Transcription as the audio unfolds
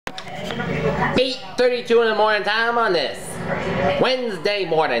8:32 in the morning time on this Wednesday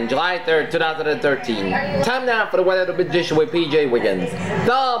morning, July 3rd, 2013. Time now for the weather edition with PJ Wiggins.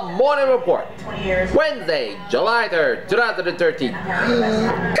 The morning report. Wednesday, July 3rd, 2013.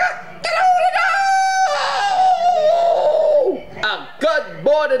 A good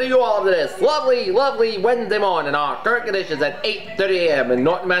morning to you all to this lovely Wednesday morning. Our current conditions at 8:30 a.m. in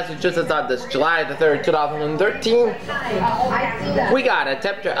Norton, Massachusetts on this July the 3rd, 2013. We got a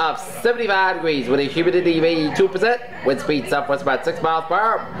temperature of 75 degrees with a humidity of 82%. Wind speed southwest about 6 miles per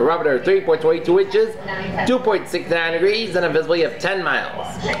hour. Barometer 3.22 inches, 2.69 degrees, and a visibility of 10 miles.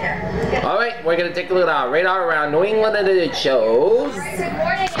 Alright, we're going to take a look at our radar around New England, and it shows. Good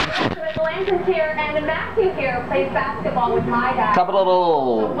morning. Atlanta's here, and Matthew here plays basketball with my guys. Couple of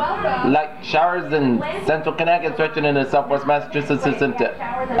little light showers in central Connecticut, stretching into southwest Massachusetts into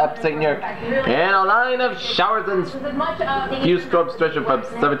upstate New York, and a line of showers and few storms stretching from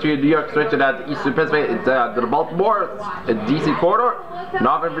 73 New York, stretching out to eastern Pennsylvania, to the Baltimore and DC corridor,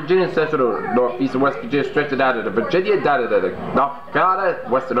 Northern Virginia, central northeast and west Virginia, stretching out to the Virginia, down to the North Carolina,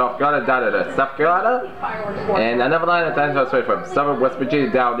 western North Carolina, down to the South Carolina, and another line of times stretching from southern West Virginia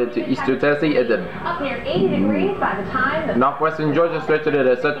down into eastern Tennessee, and then up near 80 degrees by the time northwestern Georgia, stretching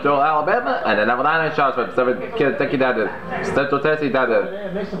to central Alabama, and another line of showers from southern Kentucky down to central Tennessee, down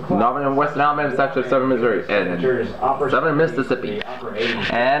to northern and western Alabama, section of southern Missouri, and southern Mississippi,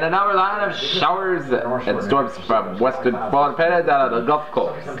 and another line of showers and storms from western Florida down to the Gulf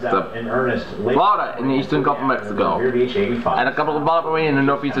Coast, Florida in the eastern Gulf of Mexico, and a couple of bottom rain in the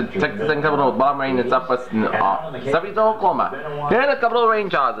northeastern Texas, and a couple of bottom rain in southwestern southeastern Oklahoma, and a couple of rain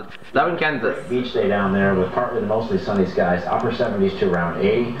showers in southern Kansas. Beach day down there with partly to mostly sunny skies, upper 70s to around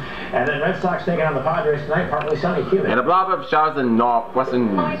 80. And then Red Sox taking on the Padres tonight, partly sunny, humid. And a blob of showers in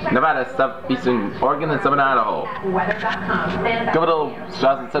northwestern Nevada, southeastern Oregon, and southern Idaho. Couple of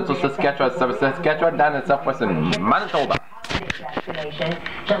showers in central Saskatchewan, southern Saskatchewan, down in southwestern Manitoba. Destination.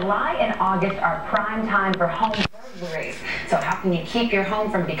 July and August are prime time for home burglaries. So how can you keep your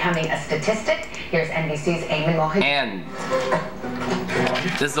home from becoming a statistic? Here's NBC's Eamon Mohan. And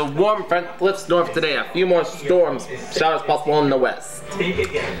this is a warm front lifts north today. A few more storms, showers possible in the west.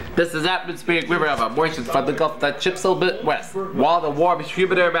 This is atmospheric river of a moisture from the Gulf that chips a little bit west. While the warm,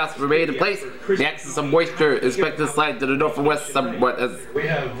 humid air mass remain in place, the excess of moisture is expected to slide to the north and west somewhat as we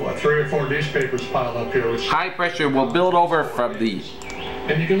have 3 or 4 newspapers piled up here. Which high pressure will build over from the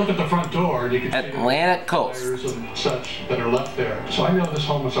and you can look at the front door and you can Atlantic coast and such that are left there. So I know this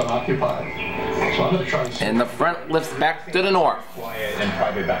home is unoccupied. So I'm going to try to see. And the front lifts back to the north. Quiet and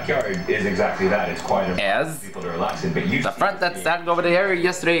private backyard is exactly that. It's quiet as people to relax in. But the front that sagged over the area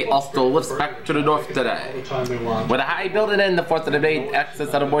yesterday also lifts back to the north today. With a high building in the fourth of the day, excess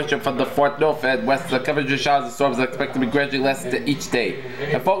of the moisture from the fourth north and west, the coverage of showers and storms is expected to be gradually less each day.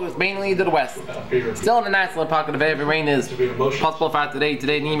 The focus mainly to the west. Still in a nice little pocket of heavy rain is possible for today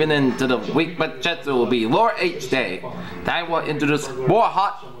and even into the week, but chances will be lower each day. Time will introduce more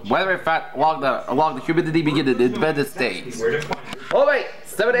hot weather effect along the humidity beginning in Independence days. Alright,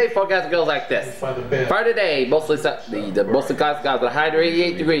 7-day forecast goes like this. For today, mostly sunny, mostly cloudy skies with a high of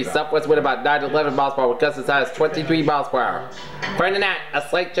 88 degrees, southwest wind about 9 to 11 miles per hour, with gusts as high as 23 miles per hour. For tonight, a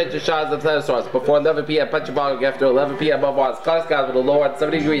slight chance of showers and thunderstorms before 11 p.m. Punchy fog after 11 p.m. above water. Cloudy skies with a low at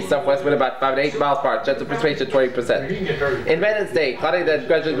 70 degrees, southwest wind about 5 to 8 miles per hour, chance of precipitation 20%. Independence Day, cloudy then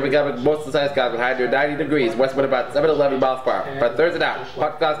gradually becoming most of the sunny skies with a high near 90 degrees, west wind about 7 to 11 miles per hour. For Thursday night,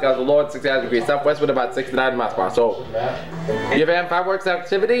 hot cloudy skies with a low at 69 degrees, southwest wind about 6 to 9 miles per hour. So, if you have fireworks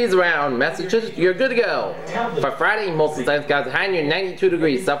activities around Massachusetts, you're good to go. For Friday, most of the sunny skies high near 92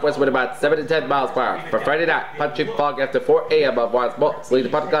 degrees, southwest wind about 7 to 10 miles per hour. For Friday night, punchy fog after 4 a.m. above water, mostly the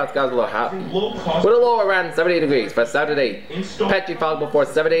cloudy skies with a low around 78 degrees. For Saturday, patchy fog before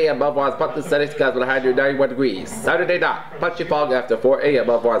 7 a.m. above water, punchy sunny skies with a high near 91 degrees. Saturday night, punchy fog after 4 a.m.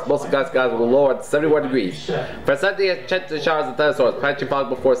 above water, mostly cloudy skies with a low at 71 degrees. For Sunday, a chance of showers and thunderstorms, patchy fog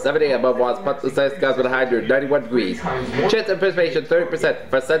before 7 a.m. above water, punchy sunny skies with a high near 91 degrees. Chance of precipitation 30%.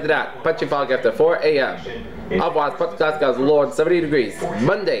 For Sunday night, punchy fog after 4 a.m. Otherwise, punchy cloudy skies with a low at 70 degrees.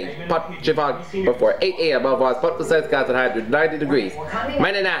 Monday, punchy fog before 8 a.m. Otherwise, punchy sunny skies with a high near 90 degrees.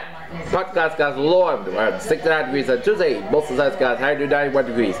 Monday night, punchy cloudy skies with a low at 69 degrees. On Tuesday, most of the sunny skies high near 91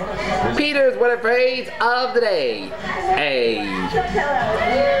 degrees. Peter's weather phrase of the day: a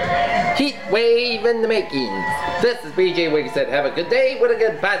heat wave in the making. This is PJ Wiggins said, have a good day with a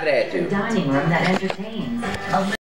good Padre attitude. Dining room that entertains.